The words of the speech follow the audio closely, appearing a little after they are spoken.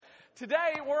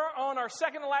Today, we're on our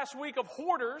second to last week of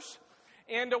Hoarders,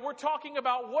 and we're talking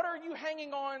about what are you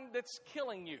hanging on that's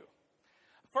killing you.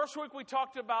 First week, we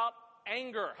talked about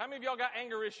anger. How many of y'all got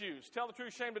anger issues? Tell the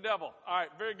truth, shame the devil. All right,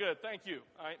 very good. Thank you.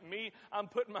 All right, me, I'm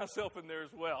putting myself in there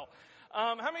as well.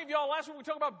 How many of y'all, last week we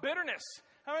talked about bitterness.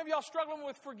 How many of y'all struggling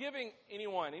with forgiving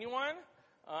anyone? Anyone?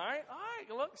 All right.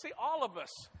 Look, see, all of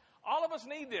us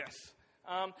need this.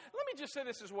 Let me just say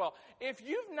this as well. If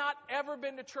you've not ever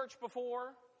been to church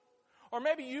before, or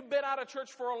maybe you've been out of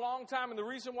church for a long time, and the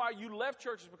reason why you left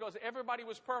church is because everybody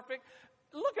was perfect,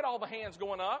 look at all the hands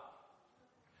going up.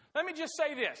 Let me just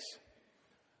say this.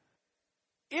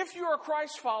 If you're a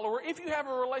Christ follower, if you have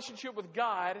a relationship with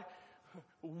God,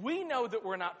 we know that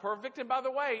we're not perfect. And by the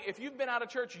way, if you've been out of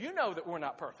church, you know that we're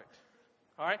not perfect.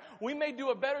 All right? We may do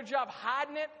a better job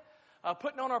hiding it,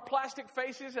 putting on our plastic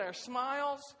faces and our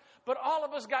smiles, but all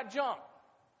of us got junk.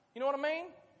 You know what I mean?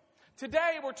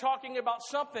 Today, we're talking about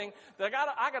something that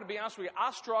I got to be honest with you, I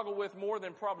struggle with more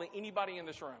than probably anybody in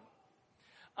this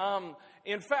room.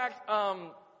 In fact,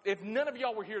 if none of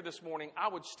y'all were here this morning, I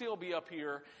would still be up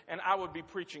here and I would be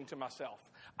preaching to myself.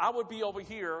 I would be over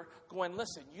here going,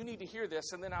 listen, you need to hear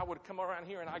this. And then I would come around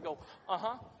here and I go,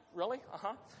 really?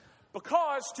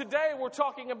 Because today we're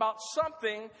talking about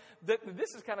something that,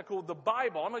 this is kind of cool, the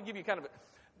Bible. I'm going to give you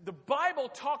the Bible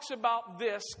talks about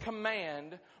this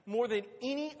command more than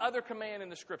any other command in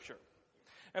the Scripture.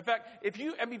 In fact, if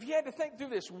you had to think through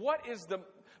this, what is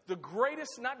the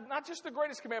greatest, not just the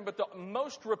greatest command, but the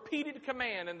most repeated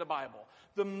command in the Bible?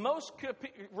 The most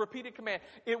repeated command.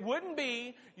 It wouldn't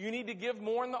be, you need to give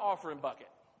more in the offering bucket.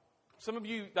 Some of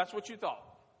you, that's what you thought.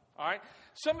 All right?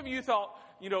 Some of you thought,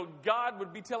 God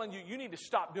would be telling you, you need to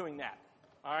stop doing that.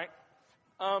 All right?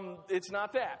 It's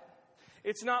not that.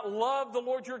 It's not love the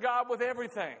Lord your God with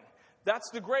everything.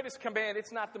 That's the greatest command.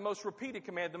 It's not the most repeated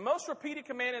command. The most repeated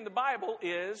command in the Bible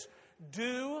is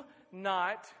do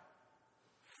not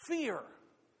fear.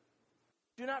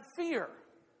 Do not fear.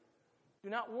 Do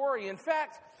not worry. In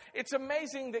fact, it's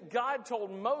amazing that God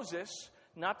told Moses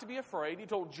not to be afraid. He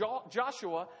told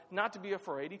Joshua not to be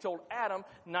afraid. He told Adam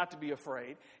not to be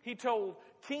afraid. He told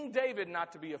King David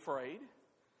not to be afraid.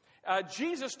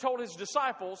 Jesus told his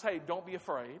disciples, hey, don't be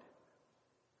afraid.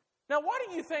 Now, why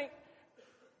do you think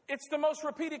it's the most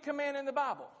repeated command in the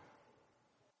Bible?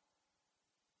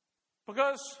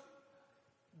 Because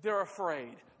they're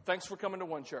afraid. Thanks for coming to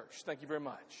One Church. Thank you very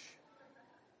much.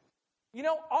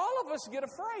 All of us get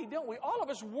afraid, don't we? All of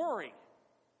us worry.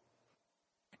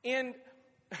 And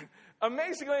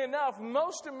amazingly enough,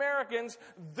 most Americans,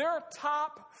 their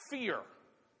top fear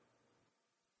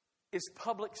is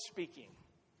public speaking.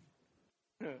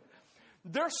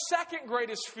 Their second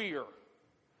greatest fear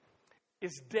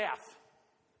is death.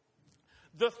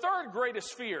 The third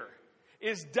greatest fear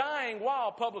is dying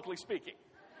while publicly speaking.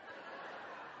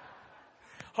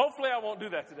 Hopefully I won't do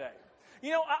that today.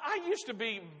 I used to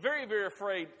be very, very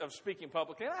afraid of speaking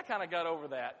publicly, and I kind of got over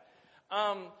that.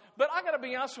 But I got to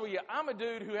be honest with you, I'm a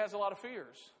dude who has a lot of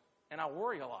fears, and I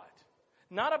worry a lot.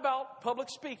 Not about public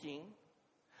speaking,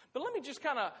 but let me just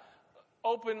kind of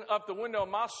open up the window of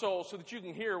my soul so that you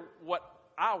can hear what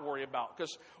I worry about.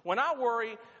 Because when I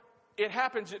worry, it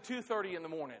happens at 2:30 in the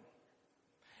morning.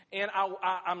 And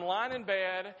I'm lying in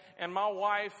bed, and my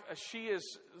wife, she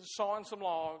is sawing some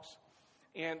logs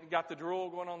and got the drool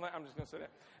going on there. I'm just going to say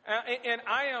that. And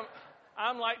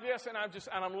I'm like this, and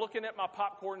I'm looking at my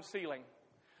popcorn ceiling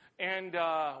and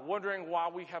wondering why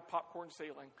we have popcorn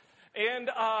ceiling. And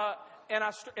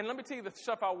let me tell you the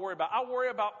stuff I worry about. I worry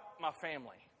about my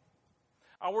family.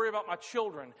 I worry about my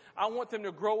children. I want them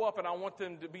to grow up, and I want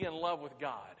them to be in love with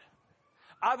God.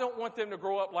 I don't want them to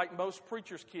grow up like most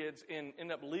preachers' kids and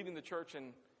end up leaving the church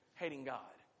and hating God.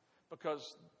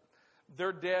 Because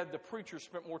they're dead. The preacher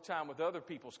spent more time with other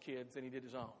people's kids than he did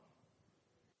his own.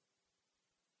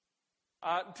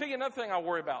 I'll tell you another thing I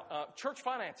worry about. Church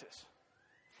finances.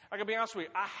 I gotta be honest with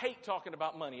you. I hate talking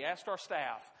about money. Ask our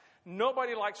staff.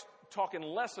 Nobody likes talking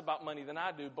less about money than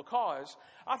I do, because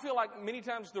I feel like many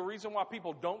times the reason why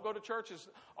people don't go to church is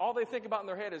all they think about in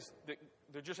their head is that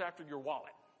they're just after your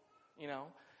wallet.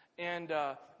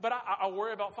 But I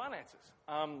worry about finances.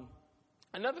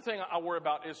 Another thing I worry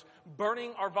about is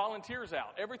burning our volunteers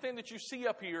out. Everything that you see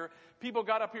up here, people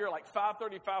got up here like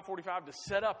 5:30, 5:45 to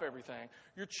set up everything.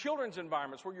 Your children's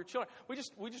environments, where your children, we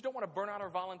just don't want to burn out our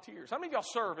volunteers. How many of y'all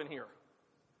serve in here?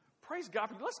 Praise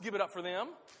God. Let's give it up for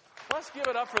them. Let's give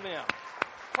it up for them.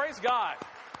 Praise God.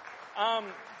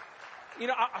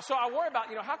 So I worry about,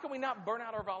 how can we not burn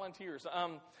out our volunteers?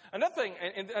 Another thing,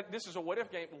 and this is a what-if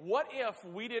game. What if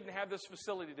we didn't have this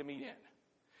facility to meet in?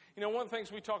 You know, one of the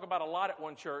things we talk about a lot at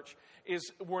One Church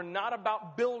is we're not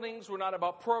about buildings, we're not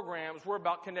about programs, we're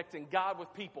about connecting God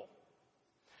with people.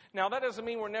 Now, that doesn't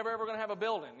mean we're never ever going to have a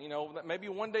building. You know, maybe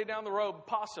one day down the road,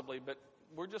 possibly, but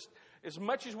we're just, as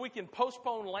much as we can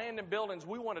postpone land and buildings,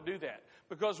 we want to do that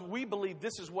because we believe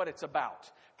this is what it's about,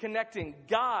 connecting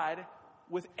God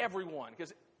with everyone.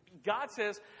 Because God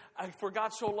says, for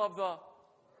God so loved the,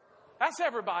 that's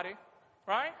everybody,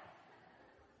 right?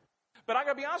 But I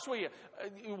got to be honest with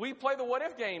you, we play the what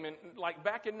if game, and like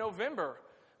back in November,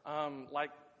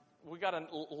 like we got a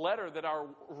letter that our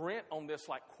rent on this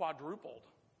like quadrupled.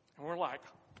 And we're like,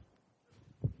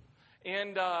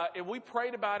 and we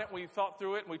prayed about it, and we thought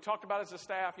through it, and we talked about it as a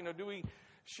staff. You know,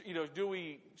 do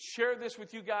we share this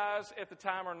with you guys at the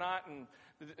time or not? And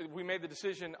we made the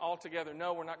decision altogether.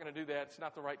 No, we're not going to do that. It's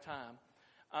not the right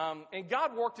time. And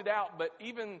God worked it out. But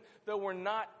even though we're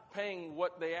not paying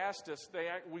what they asked us,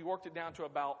 we worked it down to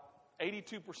about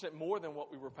 82% more than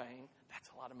what we were paying. That's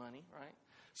a lot of money, right?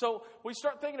 So we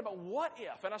start thinking about what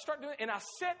if, and I start doing, and I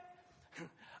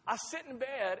sit in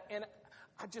bed, and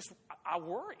I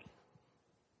worry.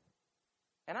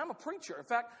 And I'm a preacher. In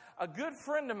fact, a good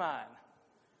friend of mine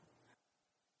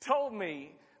told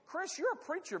me, Chris, you're a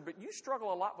preacher, but you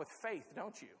struggle a lot with faith,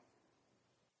 don't you?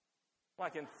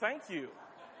 Like, and thank you.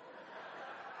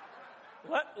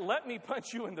 Let me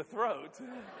punch you in the throat.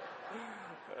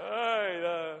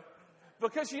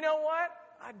 Because you know what?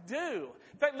 I do.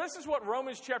 In fact, this is what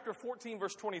Romans chapter 14,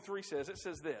 verse 23 says. It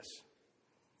says this.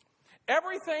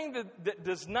 Everything that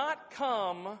does not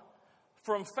come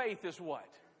from faith is what?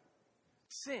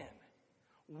 Sin.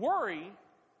 Worry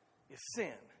is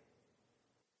sin.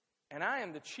 And I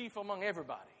am the chief among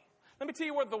everybody. Let me tell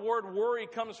you where the word worry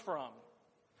comes from.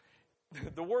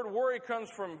 The word worry comes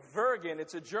from Vergen.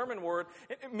 It's a German word.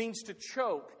 It means to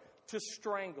choke, to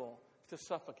strangle, to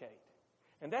suffocate.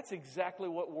 And that's exactly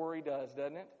what worry does,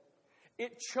 doesn't it?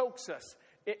 It chokes us.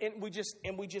 And we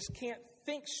just can't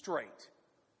think straight.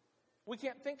 We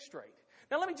can't think straight.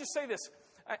 Now, let me just say this.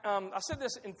 I said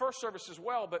this in first service as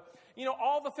well, but, you know,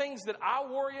 all the things that I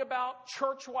worry about,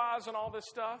 church-wise and all this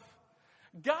stuff,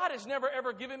 God has never,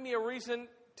 ever given me a reason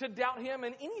to doubt Him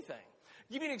in anything.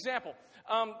 I'll give you an example.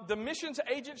 The missions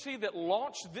agency that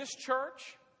launched this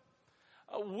church,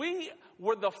 we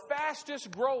were the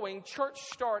fastest-growing church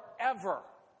start ever.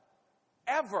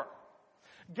 Ever.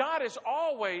 God has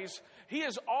always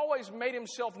made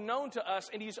Himself known to us,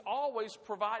 and He's always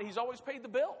paid the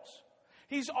bills.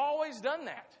 He's always done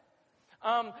that.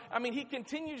 He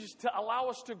continues to allow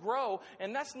us to grow,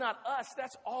 and that's not us,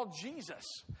 that's all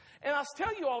Jesus. And I'll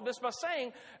tell you all this by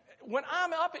saying, when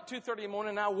I'm up at 2:30 in the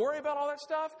morning and I worry about all that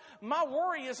stuff, my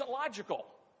worry isn't logical,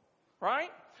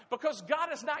 right? Because God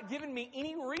has not given me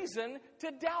any reason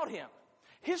to doubt Him.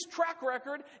 His track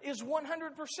record is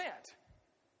 100%.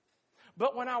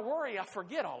 But when I worry, I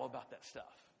forget all about that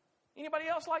stuff. Anybody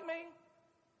else like me?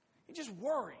 You just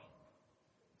worry.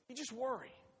 You just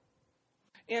worry.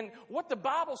 And what the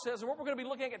Bible says, and what we're going to be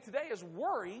looking at today, is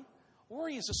worry.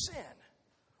 Worry is a sin.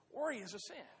 Worry is a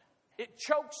sin. It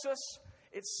chokes us.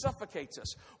 It suffocates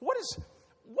us. What is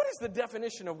the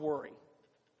definition of worry?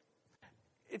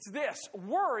 It's this.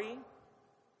 Worry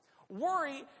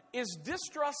is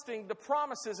distrusting the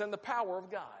promises and the power of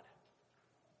God.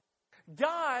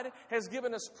 God has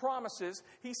given us promises.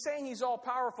 He's saying He's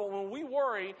all-powerful. When we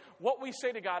worry, what we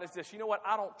say to God is this. You know what?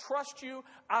 I don't trust you.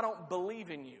 I don't believe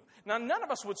in you. Now, none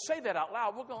of us would say that out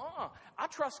loud. We'll go, I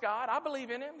trust God. I believe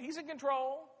in Him. He's in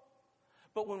control.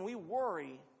 But when we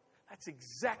worry, that's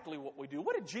exactly what we do.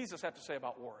 What did Jesus have to say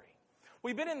about worry?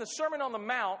 We've been in the Sermon on the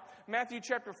Mount, Matthew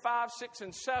chapter 5, 6,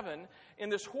 and 7, in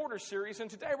this Hoarders series.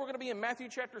 And today we're going to be in Matthew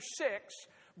chapter 6,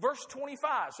 verse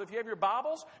 25. So if you have your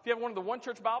Bibles, if you have one of the One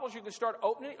Church Bibles, you can start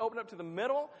opening. Open up to the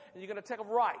middle, and you're going to take a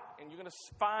right. And you're going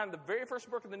to find the very first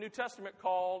book in the New Testament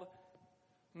called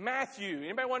Matthew.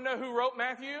 Anybody want to know who wrote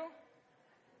Matthew?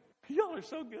 Y'all are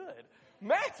so good.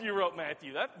 Matthew wrote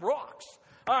Matthew. That rocks.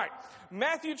 All right.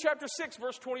 Matthew chapter 6,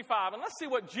 verse 25. And let's see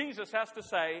what Jesus has to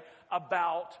say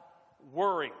about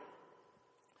worry.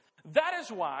 That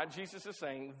is why, Jesus is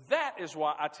saying, that is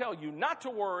why I tell you not to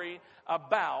worry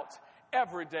about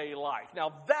everyday life.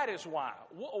 Now, that is why.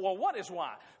 Well, what is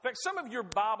why? In fact, some of your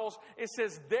Bibles, it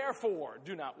says, therefore,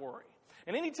 do not worry.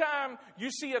 And anytime you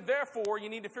see a therefore, you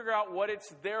need to figure out what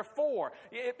it's there for.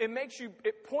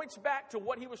 It points back to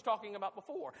what He was talking about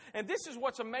before. And this is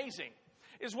what's amazing,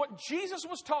 is what Jesus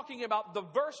was talking about the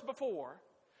verse before.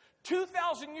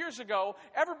 2,000 years ago,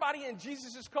 everybody in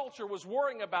Jesus' culture was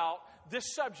worrying about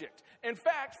this subject. In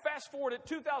fact, fast forward it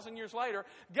 2,000 years later,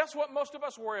 guess what most of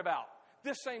us worry about?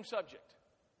 This same subject.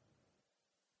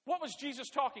 What was Jesus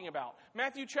talking about?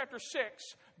 Matthew chapter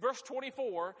 6, verse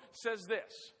 24 says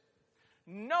this.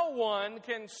 No one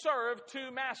can serve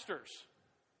two masters,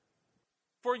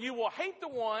 for you will hate the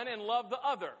one and love the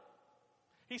other.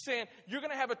 He's saying you're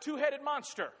going to have a two-headed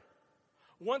monster.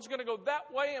 One's going to go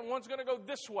that way and one's going to go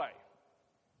this way.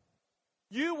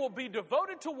 You will be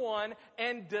devoted to one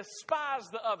and despise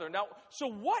the other. Now, so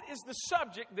what is the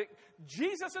subject that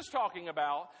Jesus is talking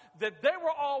about that they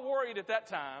were all worried at that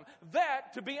time?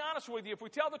 That, to be honest with you, if we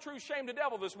tell the truth, shame the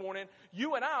devil this morning,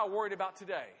 you and I are worried about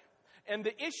today. And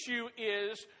the issue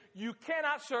is you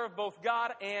cannot serve both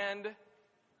God and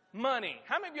money.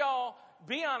 How many of y'all,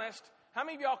 be honest, how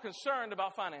many of y'all concerned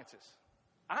about finances?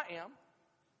 I am,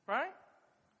 right?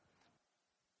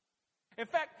 In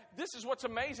fact, this is what's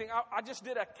amazing. I just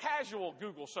did a casual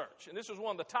Google search, and this was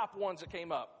one of the top ones that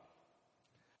came up.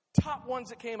 Top ones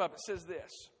that came up, it says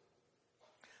this.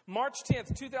 March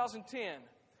 10th, 2010,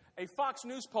 a Fox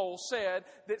News poll said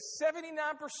that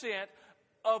 79%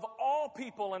 of all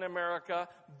people in America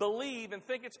believe and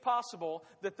think it's possible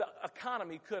that the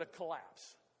economy could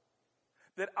collapse.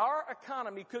 That our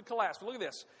economy could collapse. But look at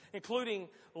this. Including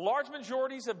large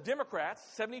majorities of Democrats,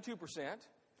 72%,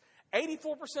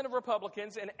 84% of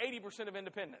Republicans, and 80% of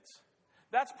independents.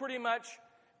 That's pretty much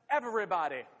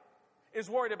everybody is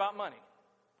worried about money.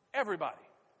 Everybody.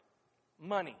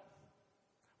 Money.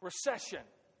 Recession.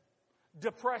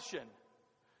 Depression.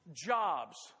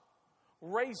 Jobs.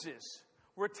 Raises.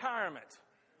 Retirement.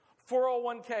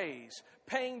 401ks.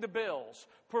 Paying the bills.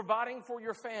 Providing for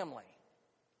your family.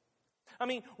 I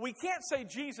mean, we can't say,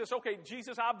 Jesus, okay,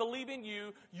 Jesus, I believe in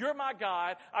you. You're my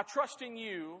God. I trust in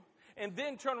you. And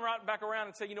then turn right back around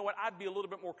and say, you know what, I'd be a little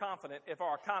bit more confident if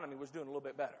our economy was doing a little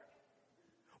bit better.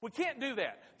 We can't do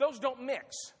that. Those don't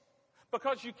mix.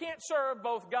 Because you can't serve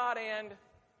both God and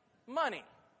money.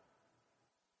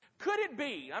 Could it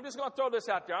be, I'm just going to throw this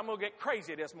out there, I'm going to get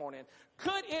crazy this morning.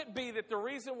 Could it be that the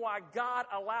reason why God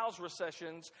allows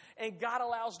recessions and God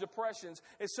allows depressions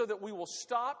is so that we will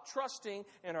stop trusting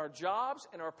in our jobs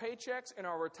and our paychecks and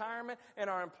our retirement and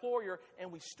our employer,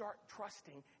 and we start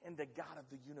trusting in the God of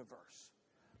the universe?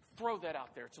 Throw that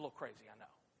out there. It's a little crazy, I know.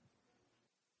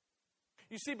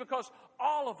 You see, because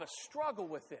all of us struggle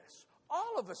with this.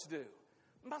 All of us do.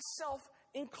 Myself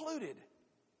included.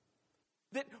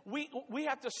 That we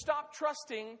have to stop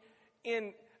trusting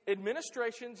in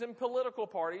administrations and political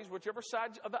parties, whichever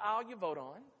side of the aisle you vote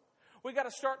on. We got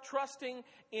to start trusting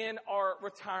in our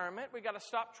retirement. We got to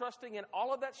stop trusting in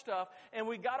all of that stuff, and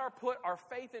we got to put our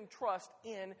faith and trust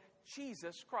in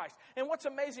Jesus Christ. And what's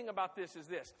amazing about this is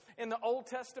this: in the Old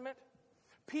Testament,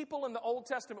 people in the Old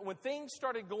Testament, when things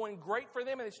started going great for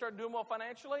them and they started doing well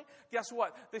financially, guess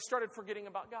what? They started forgetting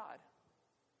about God.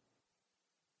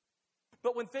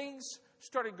 But when things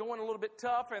started going a little bit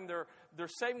tough and their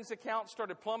savings account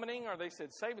started plummeting, or they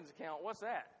said, savings account, what's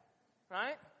that?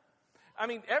 Right? I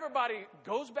mean, everybody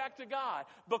goes back to God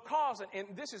because, and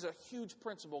this is a huge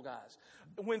principle, guys.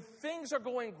 When things are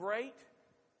going great,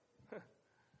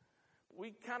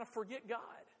 we kind of forget God.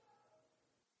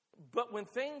 But when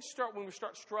we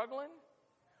start struggling,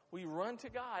 we run to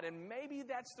God. And maybe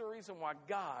that's the reason why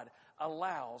God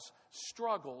allows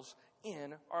struggles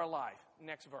in our life.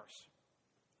 Next verse.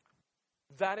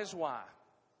 That is why.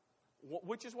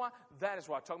 Which is why? That is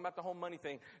why. Talking about the whole money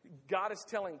thing. God is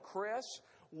telling Chris,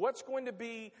 what's going to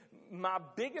be my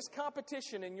biggest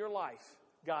competition in your life,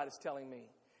 God is telling me,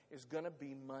 is going to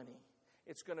be money.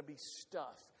 It's going to be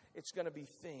stuff. It's going to be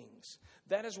things.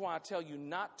 That is why I tell you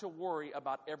not to worry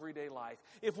about everyday life.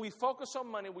 If we focus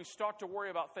on money, we start to worry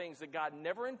about things that God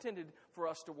never intended for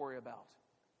us to worry about.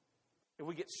 If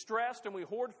we get stressed and we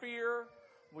hoard fear,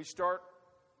 we start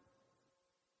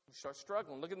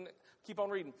struggling. Keep on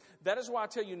reading. That is why I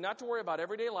tell you not to worry about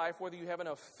everyday life, whether you have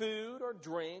enough food or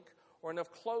drink or enough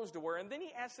clothes to wear. And then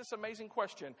he asks this amazing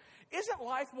question. Isn't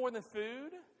life more than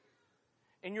food?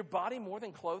 And your body more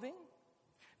than clothing?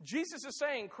 Jesus is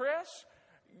saying, Chris,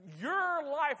 your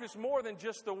life is more than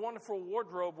just the wonderful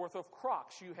wardrobe worth of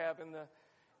Crocs you have in the...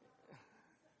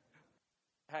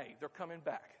 Hey, they're coming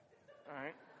back. All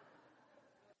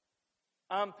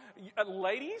right?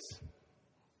 Ladies...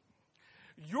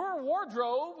 Your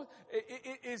wardrobe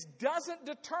doesn't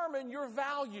determine your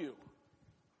value.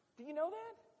 Do you know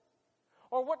that?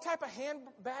 Or what type of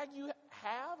handbag you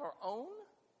have or own?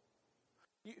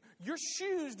 Your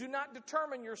shoes do not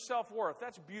determine your self-worth.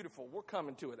 That's beautiful. We're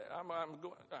coming to it. I'm going.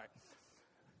 All right.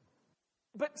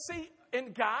 But see,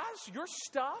 and guys, your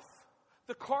stuff,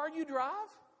 the car you drive,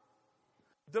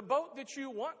 the boat that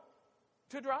you want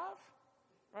to drive,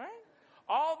 right?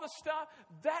 All the stuff,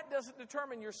 that doesn't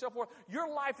determine your self-worth. Your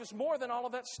life is more than all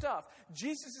of that stuff.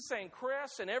 Jesus is saying,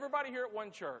 Chris, and everybody here at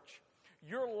One Church,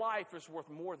 your life is worth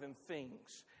more than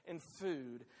things and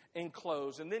food and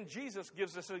clothes. And then Jesus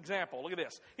gives us an example. Look at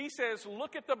this. He says,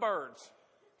 look at the birds.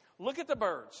 Look at the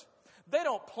birds. They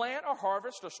don't plant or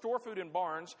harvest or store food in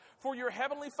barns, for your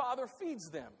heavenly Father feeds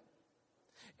them.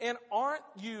 And aren't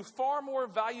you far more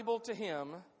valuable to Him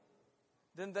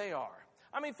than they are?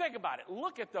 I mean, think about it.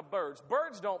 Look at the birds.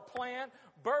 Birds don't plant.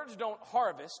 Birds don't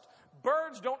harvest.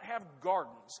 Birds don't have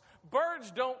gardens.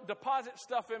 Birds don't deposit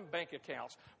stuff in bank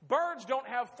accounts. Birds don't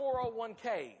have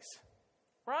 401ks.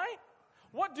 Right?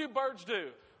 What do birds do?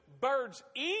 Birds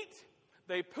eat.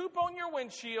 They poop on your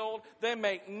windshield. They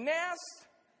make nests.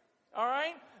 All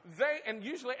right? And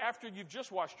usually after you've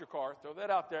just washed your car, throw that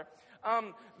out there,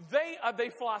 they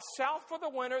fly south for the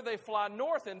winter. They fly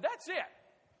north, and that's it.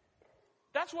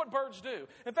 That's what birds do.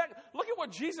 In fact, look at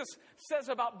what Jesus says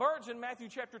about birds in Matthew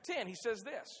chapter 10. He says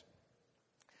this.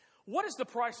 What is the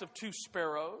price of 2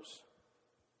 sparrows?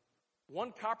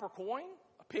 1 copper coin?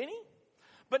 A penny?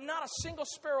 But not a single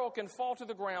sparrow can fall to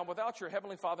the ground without your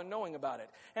heavenly Father knowing about it.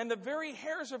 And the very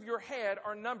hairs of your head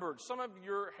are numbered. Some of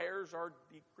your hairs are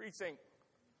decreasing.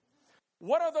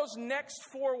 What are those next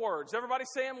 4 words? Everybody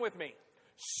say them with me.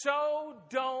 So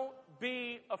don't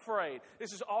be afraid.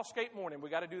 This is all skate morning. We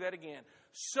got to do that again.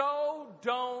 So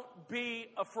don't be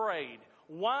afraid.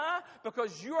 Why?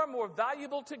 Because you are more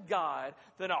valuable to God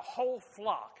than a whole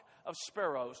flock of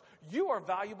sparrows. You are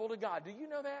valuable to God. Do you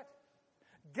know that?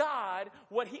 God,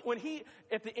 when he,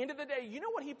 at the end of the day, you know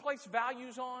what He placed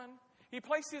values on? He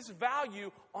placed His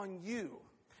value on you.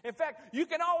 In fact, you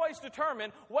can always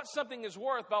determine what something is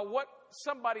worth by what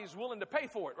somebody's willing to pay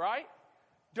for it, right?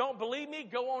 Don't believe me?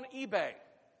 Go on eBay.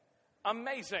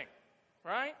 Amazing,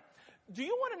 right? Do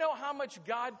you want to know how much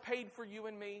God paid for you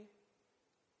and me?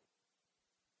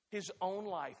 His own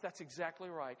life. That's exactly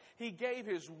right. He gave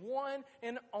His one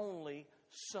and only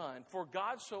Son. For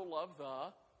God so loved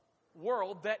the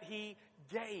world that He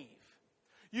gave.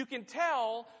 You can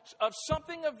tell of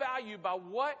something of value by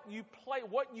what you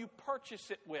purchase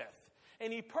it with.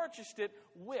 And He purchased it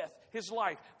with His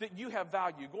life, that you have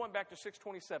value. Going back to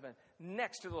 6:27,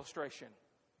 next illustration.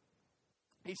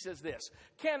 He says this,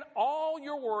 can all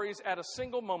your worries add a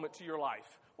single moment to your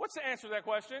life? What's the answer to that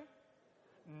question?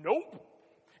 Nope.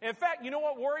 In fact, you know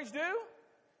what worries do?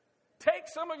 Take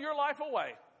some of your life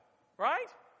away, right?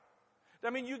 I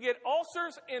mean, you get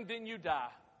ulcers and then you die.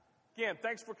 Again,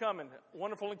 thanks for coming.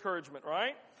 Wonderful encouragement,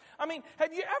 right? I mean,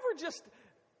 have you ever just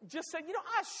said, you know,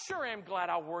 I sure am glad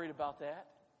I worried about that.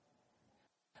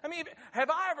 I mean, have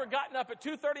I ever gotten up at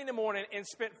 2:30 in the morning and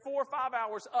spent 4 or 5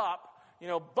 hours up, you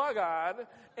know, bug-eyed,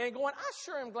 and going, I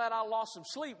sure am glad I lost some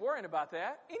sleep worrying about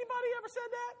that. Anybody ever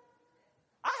said that?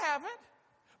 I haven't,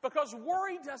 because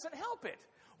worry doesn't help it.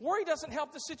 Worry doesn't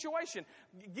help the situation.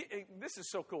 This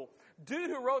is so cool. Dude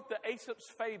who wrote the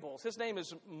Aesop's Fables, his name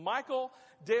is Michael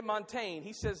de Montaigne.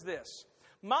 He says this,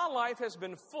 my life has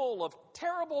been full of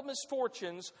terrible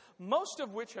misfortunes, most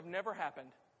of which have never happened.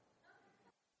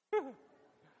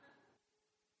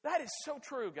 That is so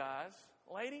true, guys,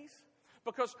 ladies.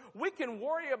 Because we can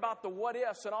worry about the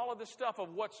what-ifs and all of this stuff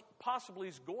of what's possibly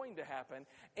is going to happen,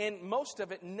 and most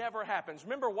of it never happens.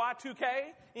 Remember Y2K?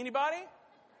 Anybody?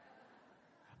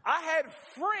 I had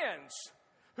friends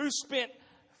who spent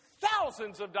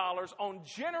thousands of dollars on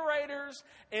generators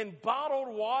and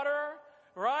bottled water,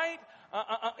 right?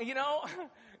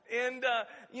 And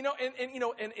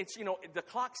it's, the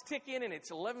clock's ticking and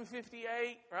it's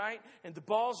 11:58, right? And the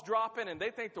ball's dropping and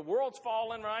they think the world's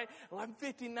falling, right?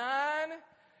 11:59.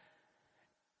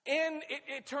 And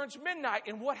it turns midnight,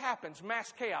 and what happens?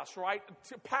 Mass chaos, right?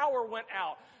 Power went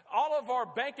out. All of our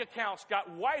bank accounts got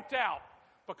wiped out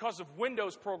because of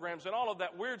Windows programs and all of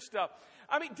that weird stuff.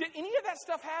 I mean, did any of that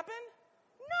stuff happen?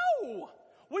 No.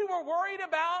 We were worried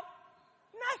about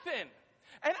nothing.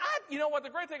 And you know what, the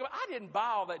great thing about I didn't buy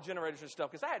all that generators and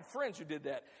stuff because I had friends who did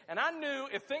that. And I knew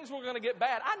if things were going to get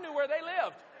bad, I knew where they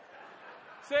lived.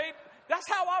 See, that's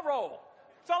how I roll.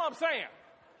 That's all I'm saying.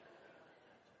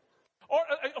 Or,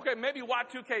 okay, maybe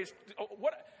Y2K is,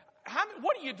 what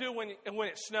do you do when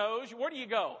it snows? Where do you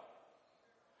go?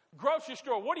 Grocery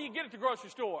store. What do you get at the grocery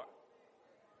store?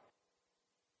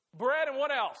 Bread and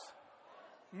what else?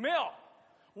 Milk.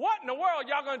 What in the world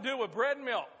y'all going to do with bread and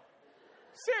milk?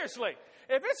 Seriously.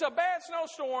 If it's a bad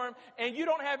snowstorm and you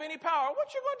don't have any power,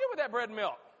 what you going to do with that bread and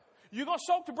milk? You going to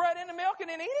soak the bread in the milk and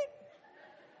then eat it?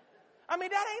 I mean,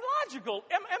 that ain't logical.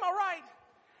 Am I right?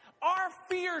 Our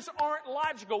fears aren't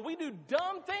logical. We do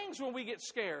dumb things when we get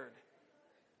scared.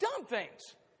 Dumb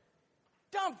things.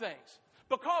 Dumb things.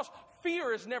 Because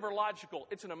fear is never logical.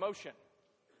 It's an emotion.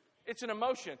 It's an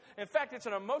emotion. In fact, it's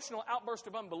an emotional outburst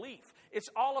of unbelief. It's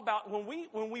all about when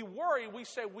we worry, we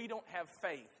say we don't have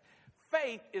faith.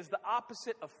 Faith is the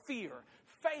opposite of fear.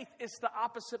 Faith is the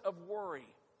opposite of worry.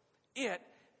 It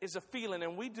is a feeling,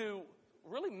 and we do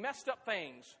really messed up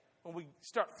things when we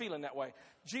start feeling that way.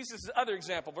 Jesus' other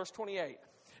example, verse 28.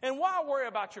 And why worry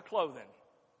about your clothing?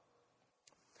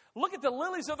 Look at the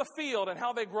lilies of the field and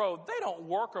how they grow. They don't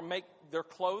work or make their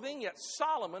clothing, yet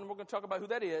Solomon, we're going to talk about who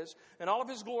that is, and all of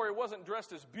his glory wasn't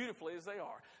dressed as beautifully as they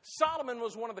are. Solomon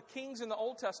was one of the kings in the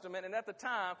Old Testament, and at the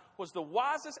time was the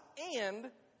wisest and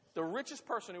the richest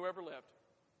person who ever lived.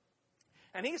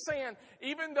 And he's saying,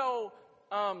 even though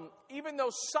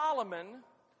Solomon,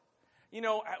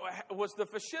 was the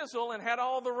fashizzle and had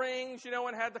all the rings,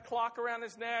 and had the clock around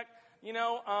his neck, he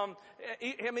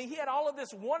had all of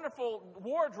this wonderful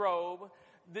wardrobe,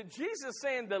 that Jesus is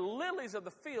saying the lilies of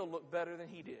the field look better than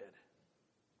he did.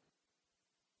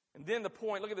 And then the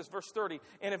point, look at this, verse 30.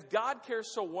 And if God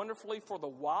cares so wonderfully for the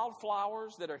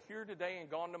wildflowers that are here today and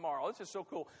gone tomorrow. This is so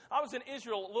cool. I was in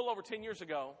Israel a little over 10 years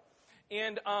ago.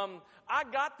 And I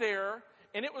got there,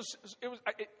 and it was. In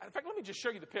fact, let me just show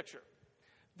you the picture.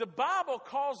 The Bible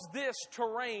calls this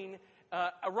terrain,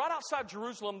 right outside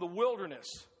Jerusalem, the wilderness.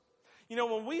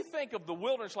 When we think of the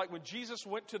wilderness, like when Jesus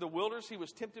went to the wilderness, he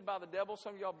was tempted by the devil.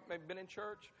 Some of y'all may have been in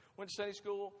church, went to Sunday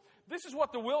school. This is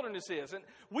what the wilderness is. And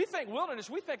we think wilderness,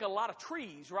 we think a lot of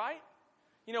trees, right?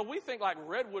 We think like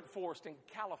redwood forest in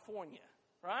California,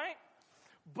 right?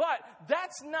 But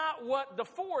that's not what the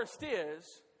forest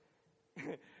is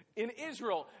in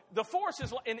Israel. The forest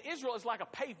in Israel is like a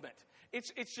pavement.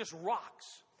 It's just rocks.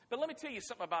 But let me tell you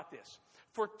something about this.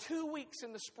 For 2 weeks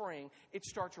in the spring, it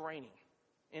starts raining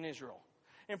in Israel.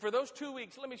 And for those 2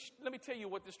 weeks, let me tell you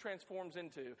what this transforms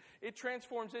into. It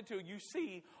transforms into, you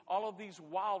see all of these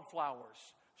wildflowers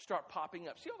start popping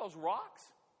up. See all those rocks?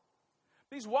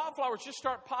 These wildflowers just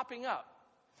start popping up.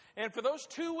 And for those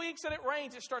 2 weeks that it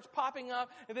rains, it starts popping up.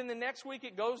 And then the next week,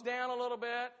 it goes down a little bit.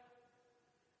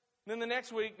 And then the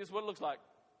next week is what it looks like.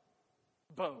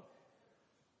 Boom.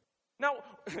 Now,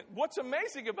 what's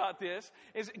amazing about this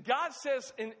is God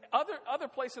says in other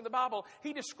places in the Bible,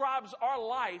 he describes our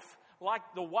life like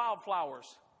the wildflowers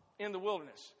in the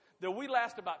wilderness, that we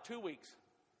last about 2 weeks,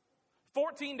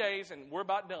 14 days, and we're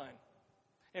about done.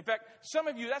 In fact, some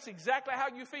of you, that's exactly how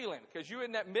you're feeling, because you're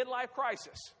in that midlife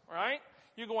crisis, right?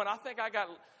 You're going, I think I got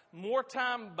more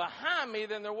time behind me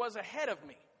than there was ahead of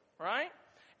me, right?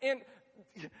 And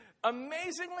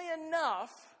amazingly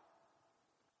enough,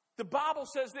 the Bible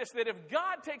says this, that if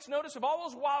God takes notice of all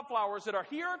those wildflowers that are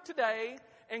here today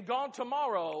and gone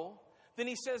tomorrow, then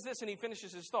he says this and he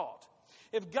finishes his thought.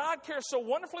 If God cares so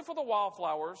wonderfully for the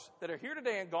wildflowers that are here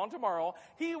today and gone tomorrow,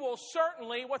 he will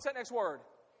certainly, what's that next word?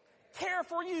 Care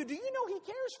for you. Do you know he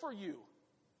cares for you?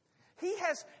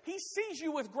 He sees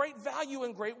you with great value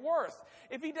and great worth.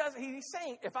 If he does, he's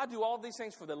saying, if I do all these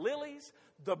things for the lilies,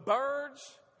 the birds,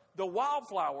 the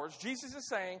wildflowers, Jesus is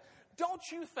saying, don't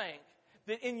you think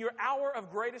that in your hour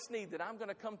of greatest need that I'm going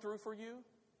to come through for you?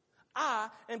 I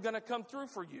am going to come through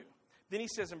for you. Then he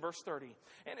says in verse 30,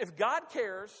 and if God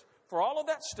cares for all of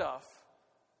that stuff,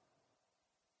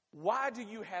 why do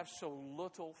you have so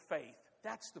little faith?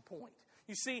 That's the point.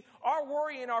 You see, our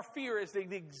worry and our fear is the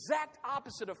exact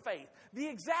opposite of faith. The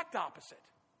exact opposite.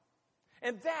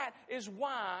 And that is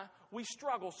why we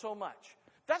struggle so much.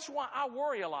 That's why I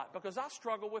worry a lot, because I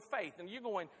struggle with faith. And you're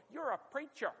going, you're a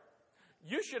preacher.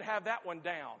 You should have that one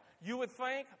down. You would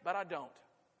think, but I don't.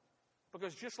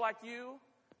 Because just like you,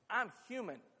 I'm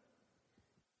human.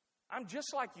 I'm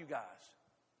just like you guys.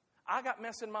 I got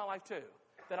mess in my life too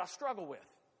that I struggle with.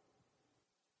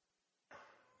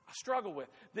 I struggle with.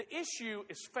 The issue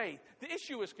is faith. The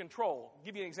issue is control. I'll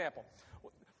give you an example.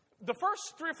 The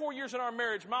first 3 or 4 years in our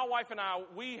marriage, my wife and I,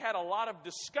 we had a lot of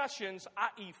discussions,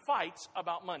 i.e. fights,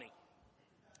 about money.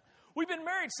 We've been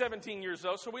married 17 years,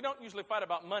 though, so we don't usually fight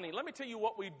about money. Let me tell you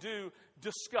what we do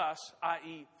discuss,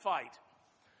 i.e. fight.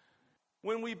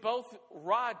 When we both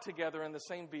ride together in the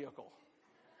same vehicle.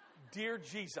 Dear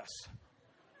Jesus.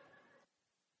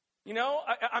 You know,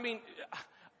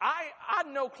 I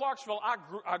know Clarksville.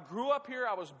 I grew up here.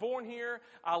 I was born here.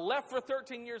 I left for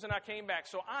 13 years and I came back.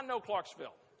 So I know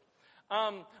Clarksville.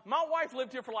 My wife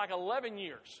lived here for like 11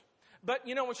 years. But,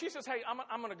 you know, when she says, hey,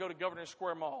 I'm going to go to Governor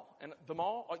Square Mall. And the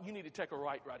mall, you need to take a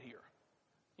right here.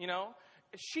 You know,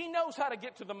 she knows how to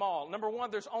get to the mall. Number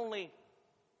one, there's only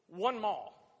one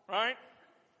mall, right?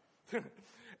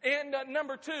 And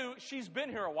number two, she's been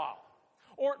here a while.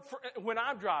 Or when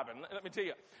I'm driving, let me tell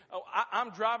you, I'm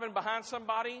driving behind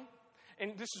somebody,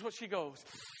 and this is what she goes.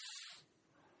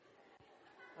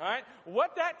 All right?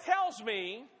 What that tells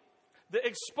me, The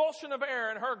expulsion of air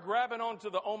and her grabbing onto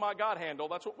the oh my God handle,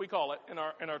 that's what we call it in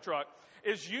our truck,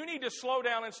 is you need to slow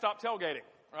down and stop tailgating,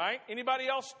 right? Anybody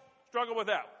else struggle with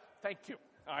that? Thank you,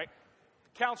 all right?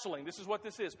 Counseling, this is what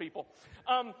this is, people.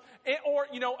 And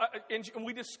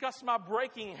we discuss my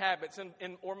braking habits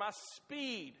or my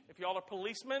speed. If y'all are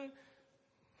policemen.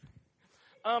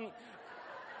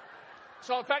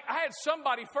 So, in fact, I had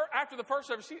somebody, after the first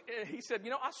service, he said,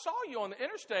 I saw you on the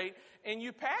interstate and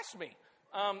you passed me.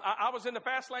 I was in the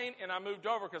fast lane and I moved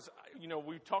over because,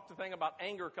 we talked the thing about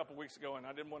anger a couple weeks ago and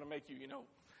I didn't want to make you,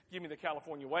 give me the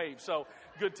California wave. So,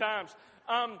 good times.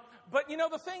 But,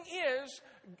 the thing is,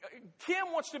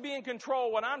 Kim wants to be in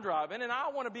control when I'm driving, and I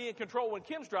want to be in control when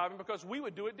Kim's driving because we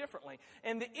would do it differently.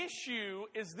 And the issue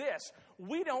is this.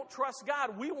 We don't trust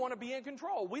God. We want to be in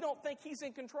control. We don't think He's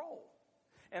in control.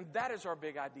 And that is our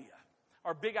big idea.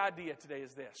 Our big idea today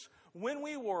is this. When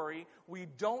we worry, we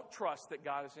don't trust that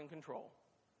God is in control.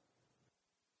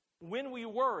 When we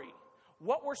worry,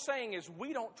 what we're saying is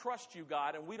we don't trust you,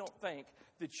 God, and we don't think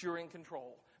that you're in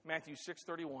control. Matthew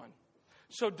 6:31.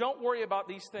 So don't worry about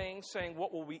these things, saying,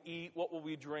 what will we eat? What will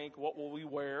we drink? What will we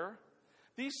wear?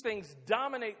 These things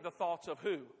dominate the thoughts of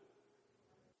who?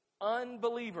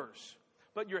 Unbelievers.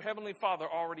 But your heavenly Father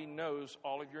already knows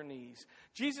all of your needs.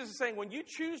 Jesus is saying when you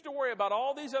choose to worry about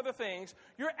all these other things,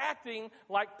 you're acting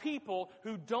like people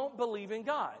who don't believe in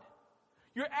God.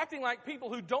 You're acting like people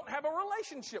who don't have a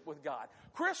relationship with God.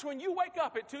 Chris, when you wake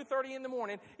up at 2:30 in the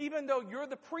morning, even though you're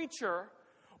the preacher,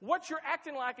 what you're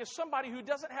acting like is somebody who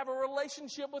doesn't have a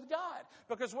relationship with God.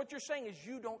 Because what you're saying is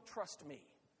you don't trust me.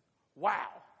 Wow.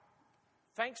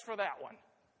 Thanks for that one.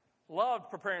 Loved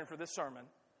preparing for this sermon.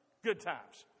 Good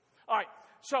times. All right.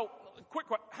 So, quick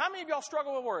question. How many of y'all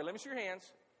struggle with worry? Let me see your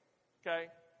hands. Okay.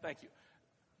 Thank you.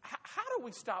 How do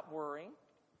we stop worrying?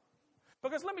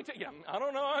 Because let me tell you, I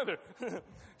don't know either.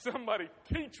 Somebody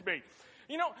teach me.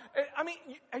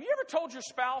 Have you ever told your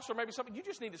spouse or maybe something, you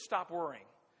just need to stop worrying?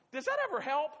 Does that ever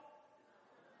help?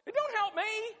 It don't help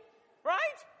me, right?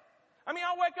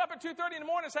 I'll wake up at 2:30 in the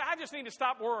morning and say, I just need to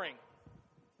stop worrying.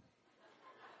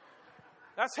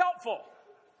 That's helpful.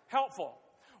 Helpful.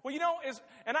 Well,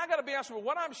 and I got to be honest with you,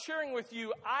 what I'm sharing with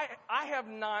you,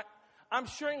 I'm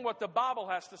sharing what the Bible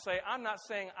has to say. I'm not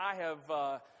saying I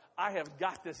have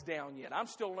got this down yet. I'm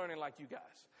still learning like you guys.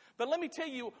 But let me tell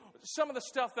you some of the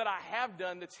stuff that I have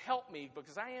done that's helped me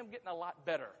because I am getting a lot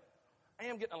better.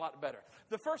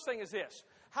 The first thing is this.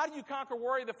 How do you conquer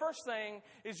worry? The first thing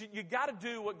is you got to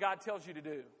do what God tells you to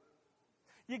do.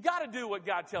 You got to do what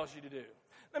God tells you to do.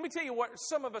 Let me tell you what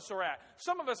some of us are at.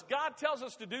 Some of us, God tells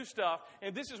us to do stuff,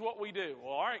 and this is what we do.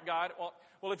 Well, all right, God.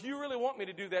 Well, if you really want me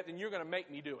to do that, then you're going to make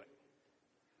me do it.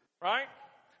 Right?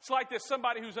 It's like this,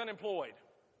 somebody who's unemployed.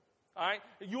 All right?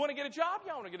 You want to get a job?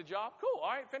 Yeah, I want to get a job. Cool. All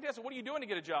right, fantastic. What are you doing to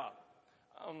get a job?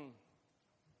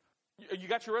 You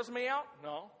got your resume out?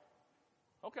 No.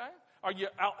 Okay. Are you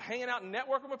out hanging out and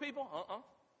networking with people?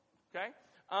 Okay.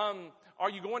 Are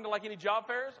you going to like any job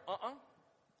fairs?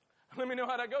 Let me know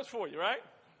how that goes for you, right?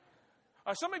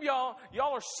 Some of y'all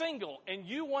are single and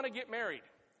you want to get married.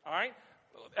 All right.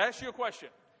 Ask you a question.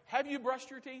 Have you brushed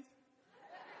your teeth?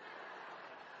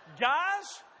 Guys,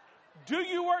 do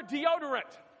you wear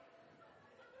deodorant?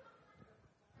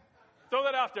 Throw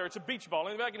that out there. It's a beach ball.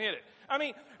 Anybody can hit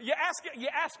it. You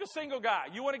ask a single guy,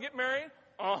 you want to get married?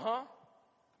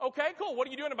 Okay, cool. What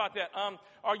are you doing about that?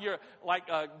 Are you like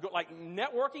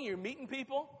networking? You're meeting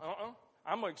people?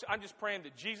 I'm just praying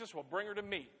that Jesus will bring her to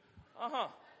me. All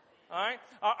right.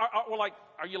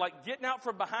 Are you like getting out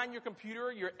from behind your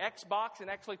computer, your Xbox, and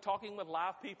actually talking with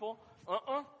live people?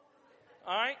 All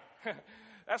right.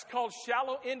 That's called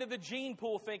shallow end of the gene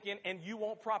pool thinking, and you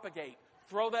won't propagate.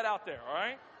 Throw that out there. All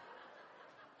right.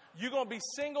 You're going to be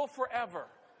single forever.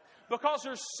 Because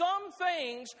there's some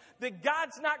things that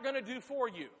God's not going to do for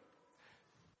you.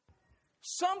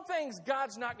 Some things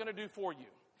God's not going to do for you.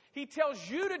 He tells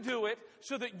you to do it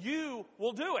so that you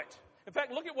will do it. In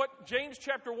fact, look at what James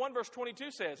chapter 1 verse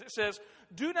 22 says. It says,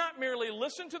 do not merely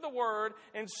listen to the word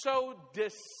and so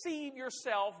deceive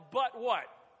yourself, but what?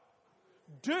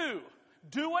 Do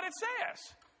what it says.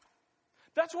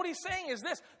 That's what he's saying is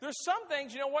this. There's some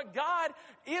things, God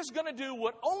is going to do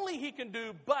what only he can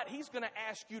do, but he's going to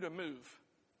ask you to move.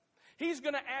 He's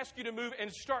going to ask you to move and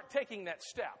start taking that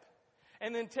step.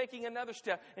 And then taking another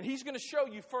step. And he's going to show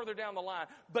you further down the line.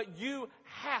 But you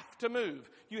have to move.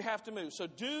 You have to move. So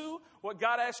do what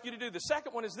God asks you to do. The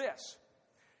second one is this.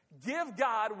 Give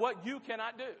God what you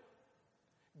cannot do.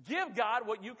 Give God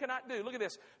what you cannot do. Look at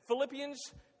this. Philippians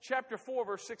chapter 4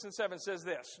 verse 6 and 7 says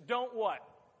this. Don't what?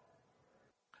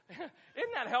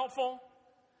 Isn't that helpful?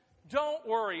 Don't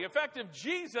worry. In fact, if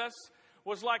Jesus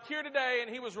was like here today and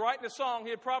he was writing a song,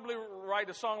 he'd probably write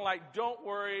a song like, "Don't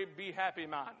worry, be happy,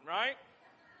 man," right?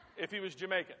 If he was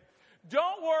Jamaican.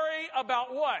 Don't worry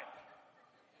about what?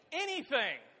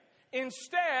 Anything.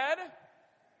 Instead,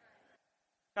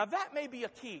 now that may be a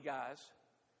key, guys.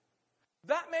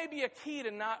 That may be a key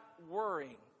to not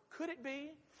worrying. Could it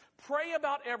be? Pray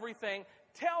about everything.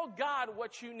 Tell God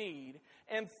what you need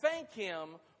and thank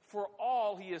Him for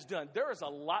all He has done. There is a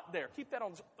lot there. Keep that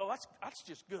on. Oh, that's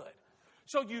just good.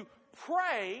 So you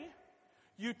pray,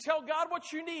 you tell God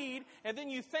what you need, and then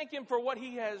you thank Him for what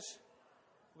He has.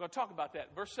 We're going to talk about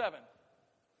that. Verse 7.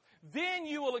 Then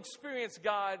you will experience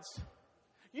God's.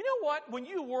 You know what? When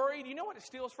you worry, do you know what it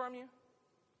steals from you?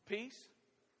 Peace.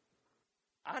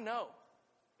 I know.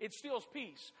 It steals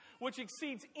peace, which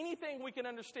exceeds anything we can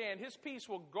understand. His peace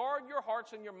will guard your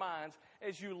hearts and your minds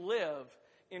as you live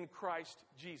in Christ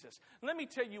Jesus. Let me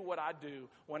tell you what I do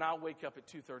when I wake up at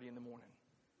 2:30 in the morning.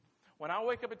 When I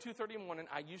wake up at 2:30 in the morning,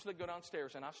 I usually go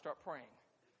downstairs and I start praying.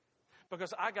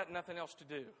 Because I got nothing else to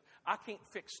do. I can't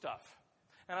fix stuff.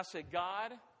 And I say,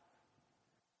 God,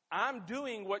 I'm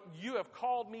doing what you have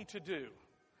called me to do.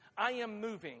 I am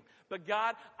moving. But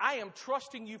God, I am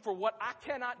trusting you for what I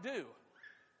cannot do.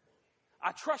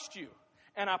 I trust you,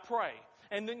 and I pray.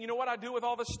 And then you know what I do with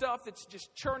all the stuff that's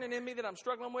just churning in me that I'm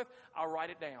struggling with? I write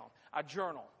it down. I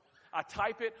journal. I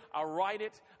type it. I write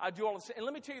it. I do all this. And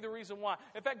let me tell you the reason why.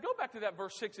 In fact, go back to that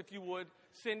verse 6 if you would,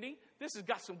 Cindy. This has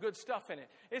got some good stuff in it.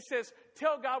 It says,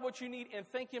 tell God what you need and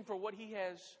thank Him for what He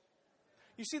has.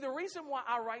 You see, the reason why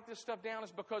I write this stuff down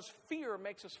is because fear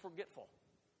makes us forgetful.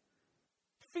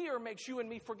 Fear makes you and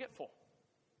me forgetful.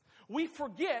 We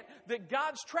forget that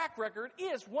God's track record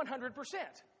is 100%.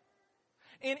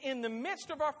 And in the midst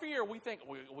of our fear, we think,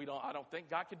 I don't think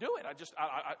God could do it.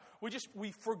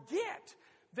 We forget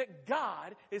that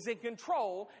God is in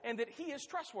control and that He is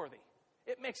trustworthy.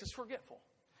 It makes us forgetful.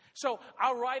 So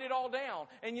I write it all down.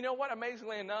 And you know what?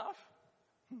 Amazingly enough,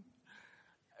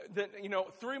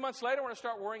 3 months later when I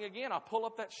start worrying again, I pull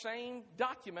up that same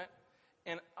document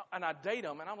and I date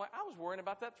them. And I'm like, I was worrying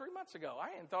about that 3 months ago.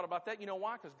 I hadn't thought about that. You know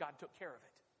why? Because God took care of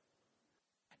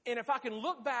it. And if I can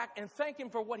look back and thank Him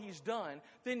for what He's done,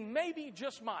 then maybe,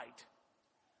 just might,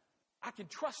 I can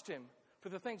trust Him for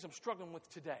the things I'm struggling with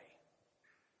today.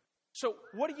 So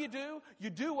what do? You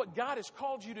do what God has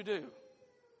called you to do.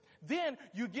 Then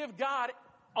you give God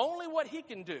only what He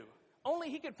can do.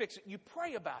 Only He can fix it. You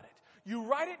pray about it. You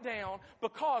write it down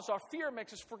because our fear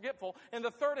makes us forgetful. And the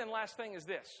third and last thing is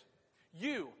this.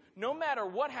 No matter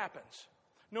what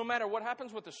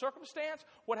happens with the circumstance,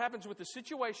 what happens with the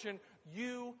situation,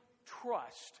 you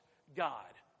trust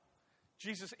God.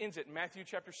 Jesus ends it in Matthew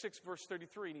chapter 6, verse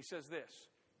 33, and He says this.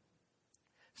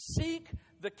 Seek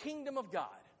the kingdom of God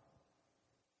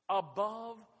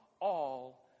above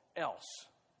all else.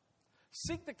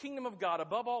 Seek the kingdom of God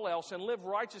above all else and live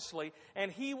righteously,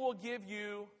 and He will give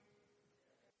you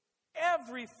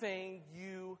everything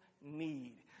you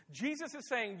need. Jesus is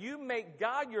saying you make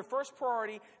God your first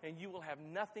priority and you will have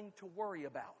nothing to worry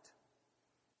about.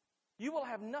 You will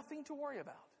have nothing to worry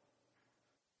about.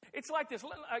 It's like this.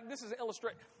 This is an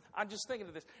illustration. I'm just thinking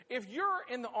of this. If you're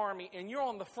in the army and you're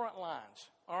on the front lines,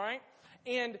 all right,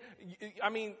 and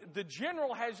the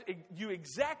general has you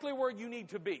exactly where you need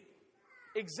to be.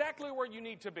 Exactly where you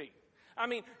need to be.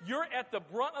 You're at the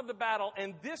brunt of the battle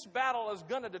and this battle is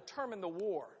going to determine the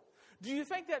war. Do you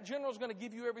think that general is going to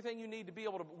give you everything you need to be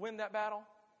able to win that battle?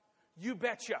 You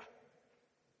betcha.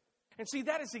 And see,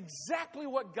 that is exactly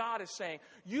what God is saying.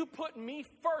 You put me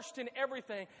first in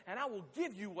everything, and I will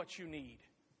give you what you need.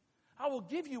 I will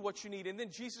give you what you need. And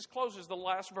then Jesus closes the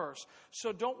last verse.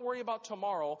 So don't worry about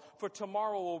tomorrow, for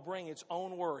tomorrow will bring its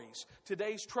own worries.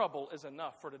 Today's trouble is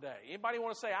enough for today. Anybody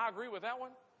want to say, I agree with that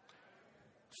one?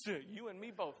 You and me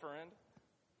both, friend.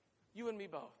 You and me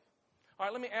both. All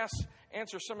right, let me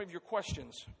answer some of your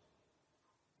questions.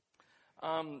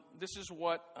 This is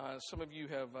what some of you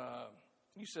have,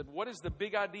 you said, what is the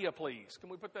big idea, please?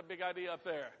 Can we put that big idea up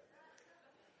there?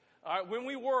 All right, when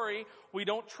we worry, we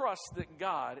don't trust that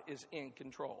God is in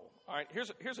control. All right,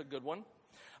 here's a good one.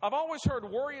 I've always heard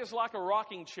worry is like a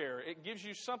rocking chair. It gives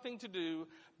you something to do,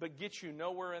 but gets you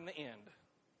nowhere in the end.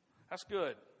 That's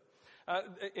good.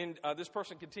 This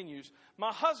person continues,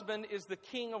 my husband is the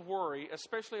king of worry,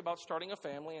 especially about starting a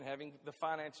family and having the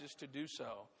finances to do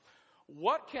so.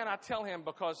 What can I tell him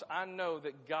because I know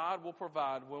that God will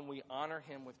provide when we honor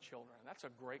Him with children? That's a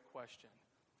great question.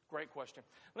 Great question.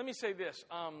 Let me say this,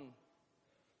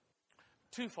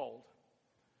 twofold.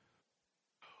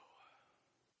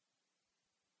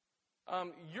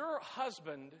 Your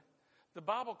husband, the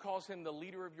Bible calls him the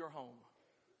leader of your home.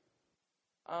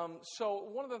 So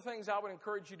one of the things I would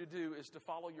encourage you to do is to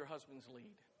follow your husband's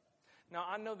lead. Now,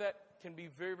 I know that can be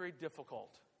very, very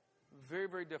difficult. Very,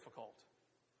 very difficult.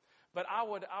 But I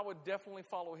would definitely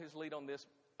follow his lead on this.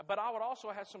 But I would also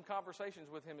have some conversations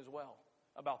with him as well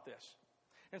about this.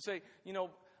 And say,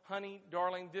 honey,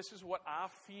 darling, this is what I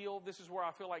feel. This is where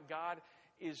I feel like God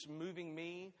is moving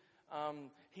me.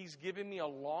 He's given me a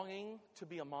longing to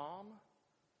be a mom.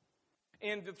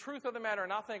 And the truth of the matter,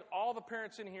 and I think all the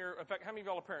parents in here, in fact, how many of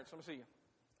y'all are parents? Let me see you.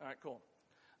 All right, cool.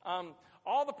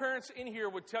 All the parents in here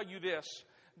would tell you this,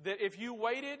 that if you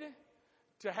waited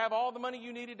to have all the money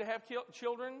you needed to have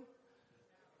children,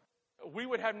 we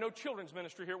would have no children's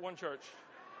ministry here at One Church.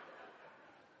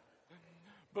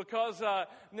 Because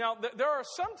now there are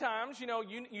sometimes,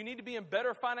 you need to be in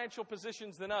better financial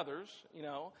positions than others,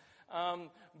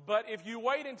 But if you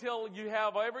wait until you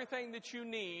have everything that you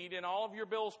need and all of your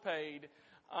bills paid,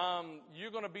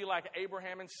 you're going to be like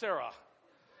Abraham and Sarah.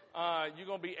 You're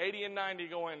going to be 80 and 90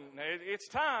 going, it's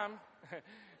time.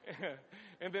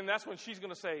 And then that's when she's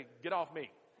going to say, get off me.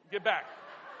 Get back.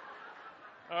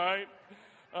 All right.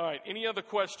 All right. Any other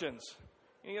questions?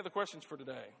 Any other questions for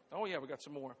today? Oh, yeah, we got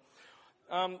some more.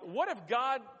 What if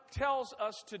God tells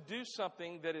us to do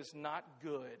something that is not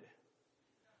good?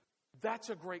 That's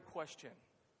a great question.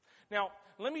 Now,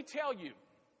 let me tell you,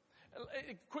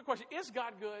 quick question. Is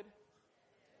God good?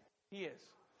 He is.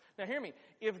 Now, hear me.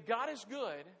 If God is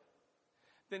good,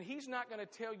 then He's not going to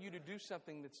tell you to do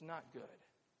something that's not good.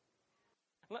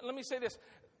 Let me say this.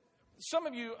 Some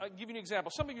of you, I'll give you an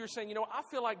example. Some of you are saying, I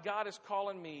feel like God is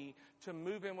calling me to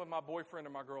move in with my boyfriend or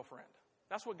my girlfriend.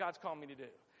 That's what God's calling me to do.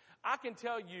 I can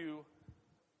tell you,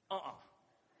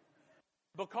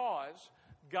 because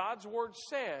God's Word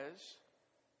says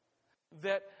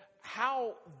that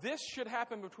how this should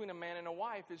happen between a man and a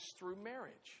wife is through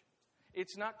marriage.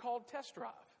 It's not called test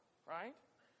drive, right?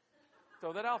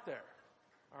 Throw that out there,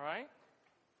 all right?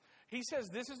 He says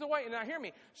this is the way. Now, hear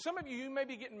me. Some of you may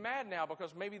be getting mad now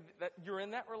because maybe that you're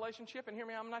in that relationship. And hear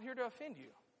me, I'm not here to offend you.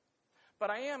 But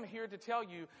I am here to tell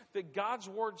you that God's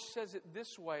Word says it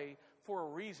this way for a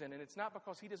reason. And it's not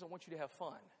because He doesn't want you to have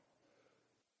fun.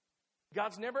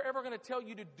 God's never, ever going to tell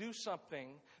you to do something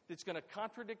that's going to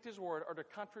contradict His Word or to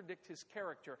contradict His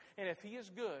character. And if He is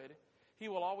good, He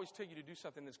will always tell you to do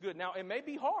something that's good. Now, it may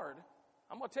be hard.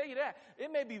 I'm going to tell you that.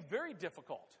 It may be very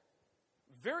difficult.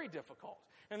 Very difficult.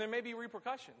 And there may be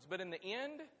repercussions. But in the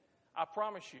end, I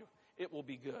promise you, it will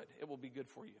be good. It will be good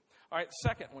for you. All right, the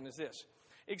second one is this.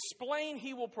 Explain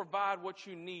He will provide what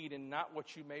you need and not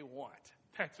what you may want.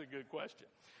 That's a good question.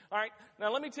 All right,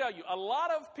 now let me tell you, a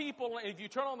lot of people, if you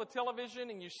turn on the television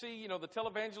and you see, the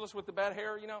televangelist with the bad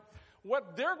hair,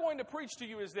 what they're going to preach to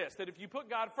you is this, that if you put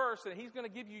God first, then He's going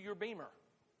to give you your Beamer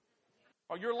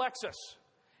or your Lexus.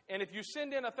 And if you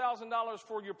send in $1,000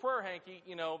 for your prayer hanky,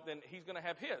 then He's going to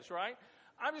have His, right?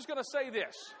 I'm just going to say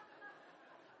this.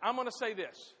 I'm going to say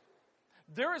this.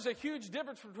 There is a huge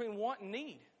difference between want and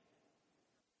need.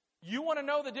 You want to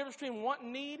know the difference between want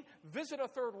and need? Visit a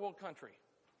third world country.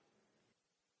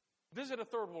 Visit a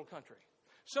third world country.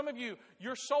 Some of you,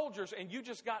 you're soldiers and you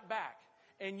just got back.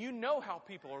 And you know how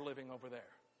people are living over there.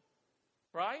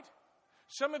 Right?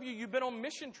 Some of you, you've been on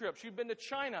mission trips. You've been to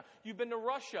China. You've been to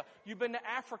Russia. You've been to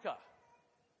Africa.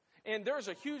 And there's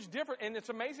a huge difference. And it's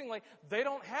amazingly, they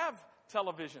don't have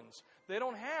televisions. They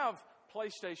don't have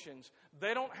PlayStations.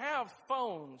 They don't have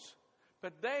phones.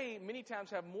 But they, many times,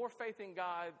 have more faith in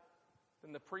God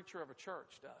than the preacher of a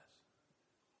church does.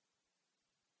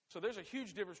 So there's a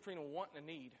huge difference between a want and a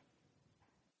need.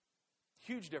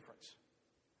 Huge difference.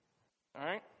 All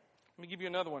right? Let me give you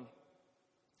another one.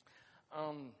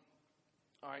 All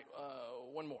right,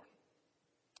 one more.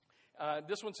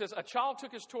 This one says, a child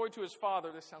took his toy to his father.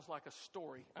 This sounds like a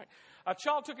story. All right. A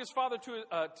child took his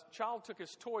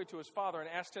toy to his father and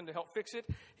asked him to help fix it.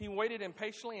 He waited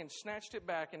impatiently and snatched it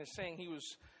back and is saying he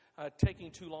was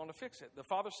taking too long to fix it. The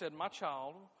father said, my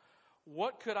child,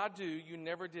 what could I do? You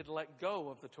never did let go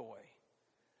of the toy.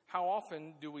 How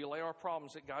often do we lay our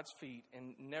problems at God's feet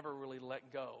and never really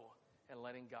let go and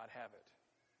letting God have it?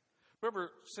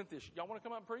 Whoever sent this, y'all want to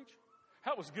come up and preach?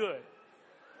 That was good.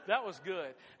 That was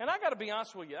good. And I got to be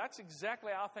honest with you, that's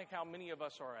exactly, I think, how many of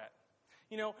us are at.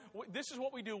 This is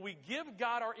what we do. We give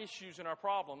God our issues and our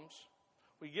problems.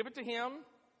 We give it to Him.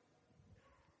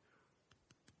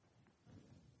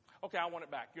 Okay, I want it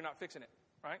back. You're not fixing it,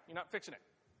 right? You're not fixing it.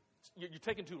 You're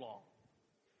taking too long.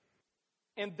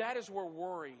 And that is where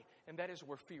worry and that is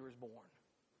where fear is born.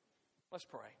 Let's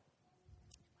pray.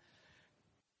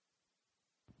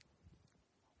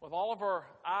 With all of our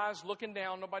eyes looking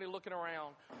down, nobody looking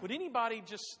around, would anybody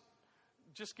just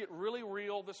just get really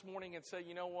real this morning and say,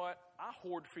 you know what? I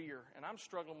hoard fear, and I'm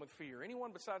struggling with fear.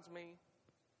 Anyone besides me?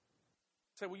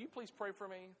 Say, will you please pray for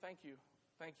me? Thank you.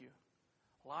 Thank you.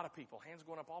 A lot of people, hands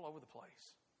going up all over the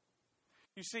place.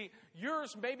 You see,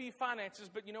 yours may be finances,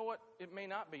 but you know what? It may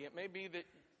not be. It may be that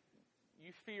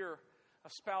you fear a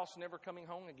spouse never coming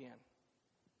home again.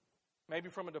 Maybe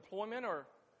from a deployment, or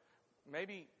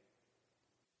maybe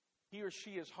he or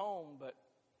she is home, but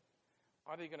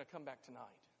are they going to come back tonight?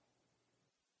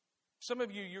 Some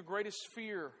of you, your greatest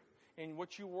fear and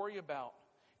what you worry about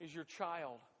is your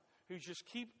child who just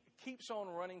keeps on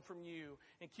running from you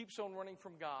and keeps on running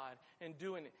from God and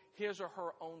doing his or her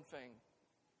own thing.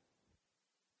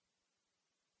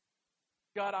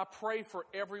 God, I pray for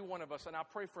every one of us, and I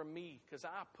pray for me because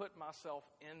I put myself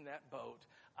in that boat.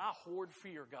 I hoard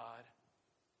fear, God.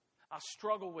 I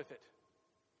struggle with it.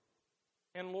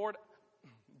 And Lord,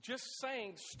 just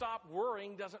saying stop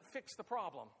worrying doesn't fix the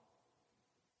problem.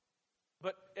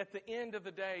 But at the end of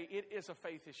the day, it is a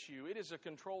faith issue. It is a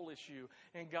control issue.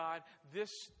 And God,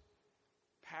 this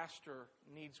pastor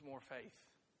needs more faith.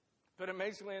 But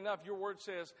amazingly enough, your word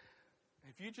says,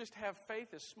 if you just have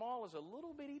faith as small as a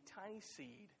little bitty tiny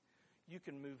seed, you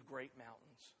can move great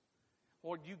mountains.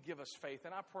 Lord, you give us faith.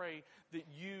 And I pray that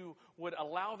you would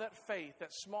allow that faith,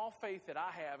 that small faith that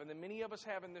I have, and that many of us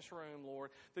have in this room,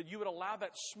 Lord, that you would allow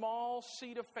that small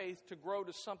seed of faith to grow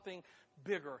to something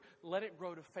bigger. Let it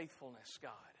grow to faithfulness,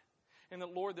 God. And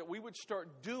that, Lord, that we would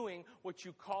start doing what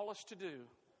you call us to do.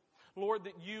 Lord,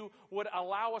 that you would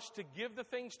allow us to give the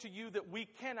things to you that we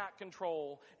cannot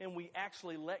control, and we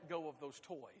actually let go of those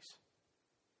toys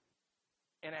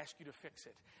and ask you to fix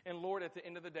it. And Lord, at the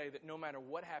end of the day, that no matter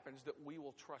what happens, that we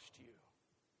will trust you.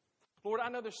 Lord, I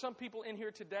know there's some people in here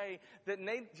today that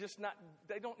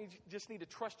they don't just need to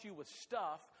trust you with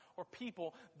stuff or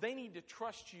people. They need to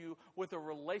trust you with a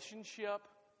relationship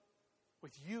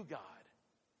with you, God,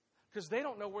 because they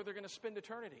don't know where they're going to spend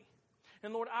eternity.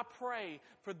 And Lord, I pray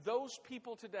for those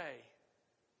people today.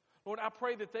 Lord, I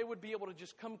pray that they would be able to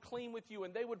just come clean with you,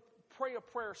 and they would pray a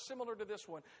prayer similar to this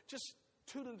one, just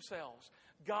to themselves.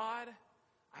 God,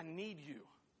 I need you.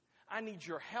 I need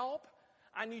your help.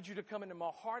 I need you to come into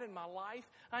my heart and my life.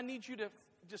 I need you to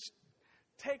just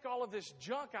take all of this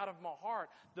junk out of my heart,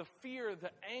 the fear,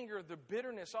 the anger, the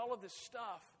bitterness, all of this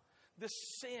stuff, this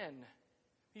sin,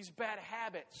 these bad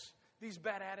habits, these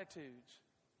bad attitudes.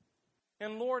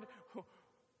 And Lord,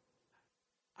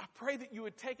 I pray that you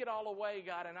would take it all away,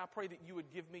 God, and I pray that you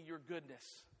would give me your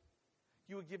goodness.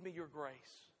 You would give me your grace.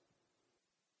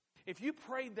 If you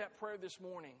prayed that prayer this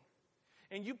morning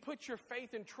and you put your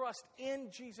faith and trust in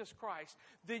Jesus Christ,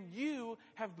 then you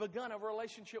have begun a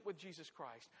relationship with Jesus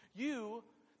Christ. You,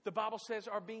 the Bible says,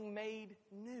 are being made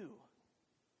new.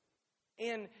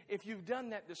 And if you've done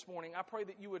that this morning, I pray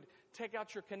that you would take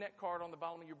out your Connect card on the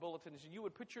bottom of your bulletin and you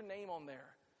would put your name on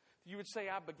there. You would say,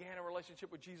 I began a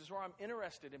relationship with Jesus, or I'm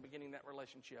interested in beginning that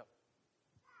relationship.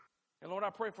 And Lord,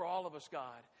 I pray for all of us,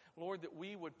 God, Lord, that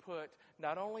we would put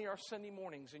not only our Sunday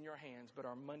mornings in your hands, but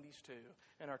our Mondays too,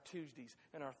 and our Tuesdays,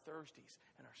 and our Thursdays,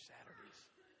 and our Saturdays.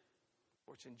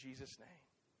 For it's in Jesus' name.